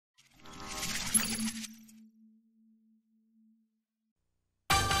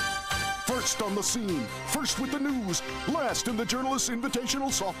First on the scene, first with the news, last in the Journalists' Invitational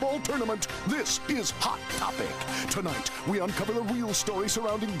Softball Tournament. This is Hot Topic. Tonight, we uncover the real story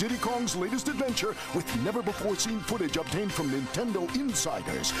surrounding Diddy Kong's latest adventure with never-before-seen footage obtained from Nintendo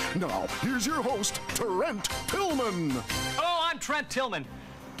insiders. Now, here's your host, Trent Tillman. Hello, I'm Trent Tillman.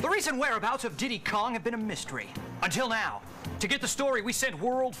 The recent whereabouts of Diddy Kong have been a mystery. Until now. To get the story, we sent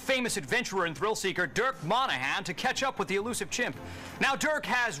world-famous adventurer and thrill-seeker Dirk Monahan to catch up with the elusive chimp. Now, Dirk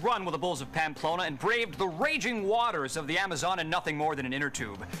has run with the bulls of Pamplona and braved the raging waters of the Amazon in nothing more than an inner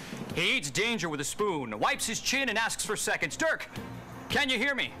tube. He eats danger with a spoon, wipes his chin, and asks for seconds. Dirk, can you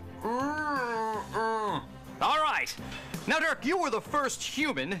hear me? All right. Now, Dirk, you were the first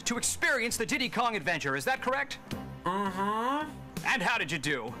human to experience the Diddy Kong adventure. Is that correct? Mm-hmm. And how did you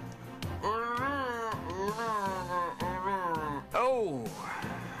do? Oh,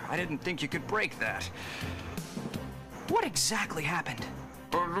 I didn't think you could break that. What exactly happened?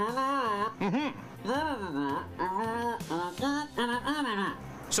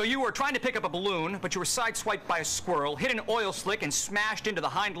 So you were trying to pick up a balloon, but you were sideswiped by a squirrel, hit an oil slick, and smashed into the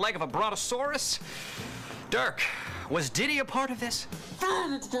hind leg of a brontosaurus? Dirk, was Diddy a part of this?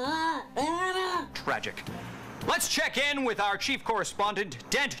 Tragic. Let's check in with our chief correspondent,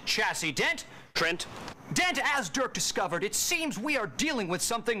 Dent Chassis. Dent? Trent? Dent, as Dirk discovered, it seems we are dealing with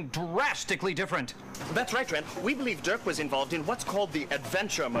something drastically different. That's right, Trent. We believe Dirk was involved in what's called the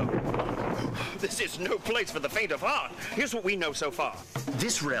adventure mode. This is no place for the faint of heart. Here's what we know so far.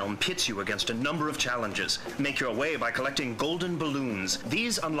 This realm pits you against a number of challenges. Make your way by collecting golden balloons.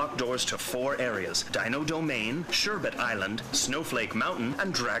 These unlock doors to 4 areas: Dino Domain, Sherbet Island, Snowflake Mountain,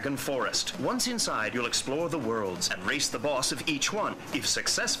 and Dragon Forest. Once inside, you'll explore the worlds and race the boss of each one. If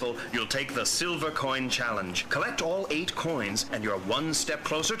successful, you'll take the Silver Coin Challenge. Collect all 8 coins, and you're one step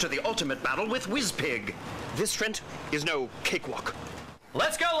closer to the ultimate battle with Whizpig. This, Trent, is no cakewalk.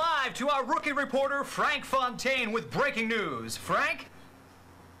 Let's go live to our rookie reporter, Frank Fontaine, with breaking news. Frank?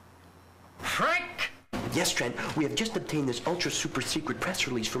 Frank? Yes, Trent, we have just obtained this ultra-super-secret press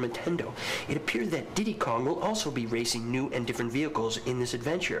release from Nintendo. It appears that Diddy Kong will also be racing new and different vehicles in this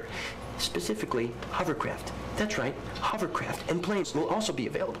adventure. Specifically, hovercraft. That's right, hovercraft and planes will also be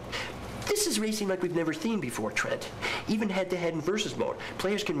available. This is racing like we've never seen before, Trent. Even head-to-head in versus mode,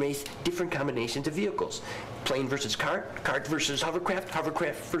 players can race different combinations of vehicles. Plane versus cart, cart versus hovercraft,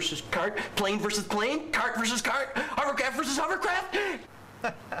 hovercraft versus cart, plane versus plane, cart versus cart, hovercraft versus hovercraft.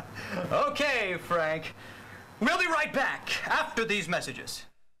 Okay, Frank. We'll be right back after these messages.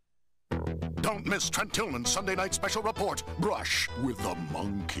 Don't miss Trent Tillman's Sunday night special report, Brush with the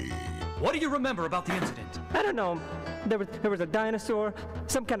Monkey. What do you remember about the incident? I don't know. There was a dinosaur,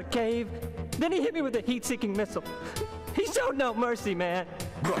 some kind of cave. Then he hit me with a heat-seeking missile. He showed no mercy, man.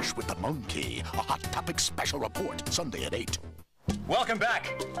 Brush with the Monkey, a Hot Topic special report, Sunday at 8. Welcome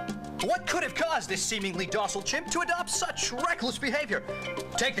back. What could have caused this seemingly docile chimp to adopt such reckless behavior?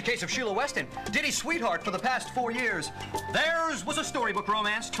 Take the case of Sheila Weston, Diddy's sweetheart for the past 4 years. Theirs was a storybook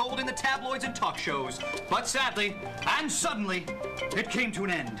romance told in the tabloids and talk shows. But sadly, and suddenly, it came to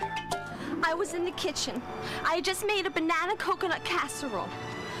an end. I was in the kitchen. I had just made a banana coconut casserole.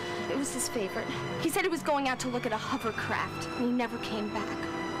 It was his favorite. He said he was going out to look at a hovercraft, and he never came back.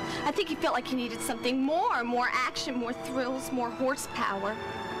 I think he felt like he needed something more action, more thrills, more horsepower.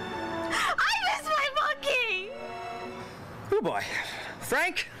 I miss my monkey! Oh boy.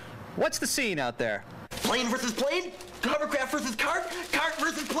 Frank, what's the scene out there? Plane versus plane, hovercraft versus cart, cart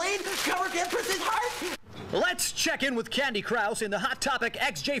versus plane, hovercraft versus heart. Let's check in with Candy Krause in the Hot Topic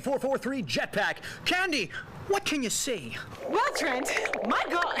XJ443 jetpack. Candy, what can you see? Well, Trent, my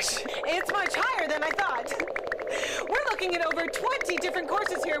gosh, it's much higher than I thought. We're looking at over 20 different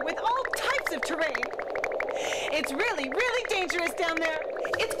courses here with all types of terrain. It's really dangerous down there.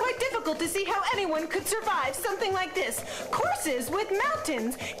 It's quite difficult to see how anyone could survive something like this. Courses with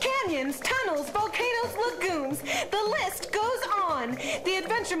mountains, canyons, tunnels, volcanoes, lagoons. The list goes on. The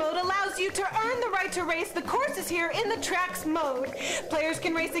adventure mode allows you to earn the right to race the courses here in the tracks mode. Players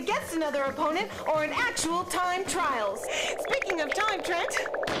can race against another opponent or in actual time trials. Speaking of time, Trent,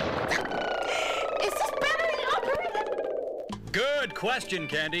 is this battery operated? Good question,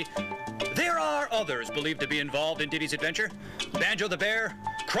 Candy. There are others believed to be involved in Diddy's adventure. Banjo the bear,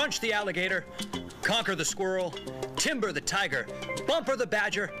 Crunch the alligator, Conquer the squirrel, Timber the tiger, Bumper the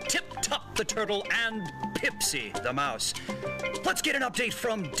badger, Tip Top the turtle, and Pipsy the mouse. Let's get an update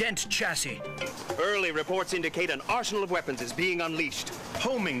from Dent Chassis. Early reports indicate an arsenal of weapons is being unleashed.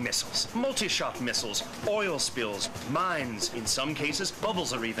 homing missiles, multi-shot missiles, oil spills, mines. In some cases,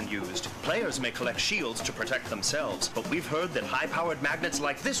 bubbles are even used. Players may collect shields to protect themselves, but we've heard that high-powered magnets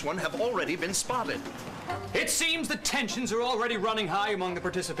like this one have already been spotted. It seems the tensions are already running high among the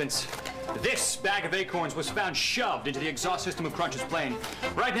participants. This bag of acorns was found shoved into the exhaust system of Crunch's plane.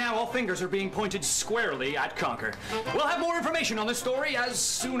 Right now, all fingers are being pointed squarely at Conker. We'll have more information on this story as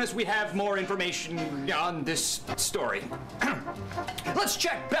soon as we have more information on this story. Let's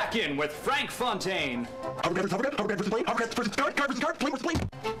check back in with Frank Fontaine.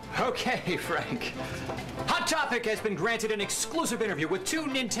 Okay, Frank. Hot Topic has been granted an exclusive interview with two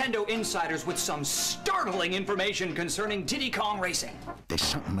Nintendo insiders with some startling information concerning Diddy Kong Racing. There's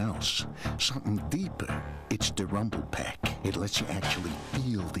something else, something deeper. It's the Rumble Pack. It lets you actually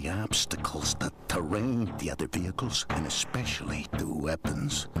feel the obstacles, the terrain, the other vehicles, and especially the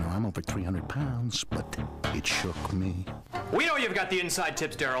weapons. You know, I'm over 300 pounds, but it shook me. We know you've got the inside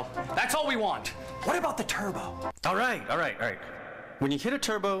tips, Daryl. That's all we want. What about the turbo? All right. When you hit a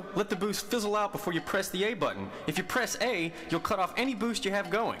turbo, let the boost fizzle out before you press the A button. If you press A, you'll cut off any boost you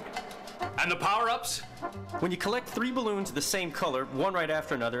have going. And the power-ups? When you collect 3 balloons the same color, one right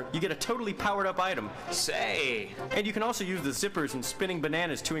after another, you get a totally powered-up item. Say. And you can also use the zippers and spinning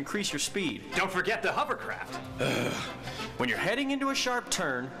bananas to increase your speed. Don't forget the hovercraft. When you're heading into a sharp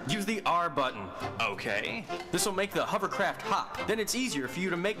turn, use the R button. Okay. This will make the hovercraft hop. Then it's easier for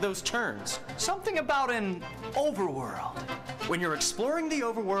you to make those turns. Something about an overworld. When you're exploring the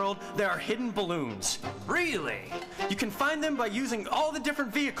overworld, there are hidden balloons. Really? You can find them by using all the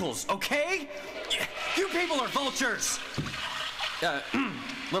different vehicles, okay? You people are vultures!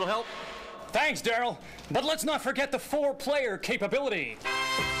 Little help? Thanks, Daryl. But let's not forget the 4-player capability.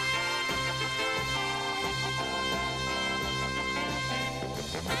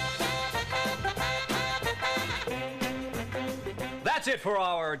 That's it for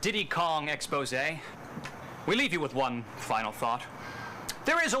our Diddy Kong expose. We leave you with one final thought.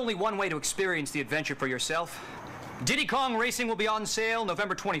 There is only one way to experience the adventure for yourself. Diddy Kong Racing will be on sale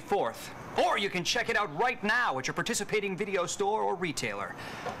November 24th. Or you can check it out right now at your participating video store or retailer.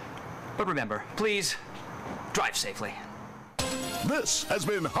 But remember, please, drive safely. This has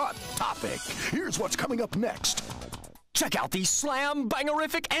been Hot Topic. Here's what's coming up next. Check out these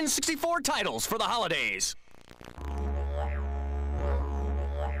slam-bangerific N64 titles for the holidays.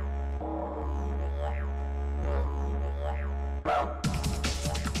 Well,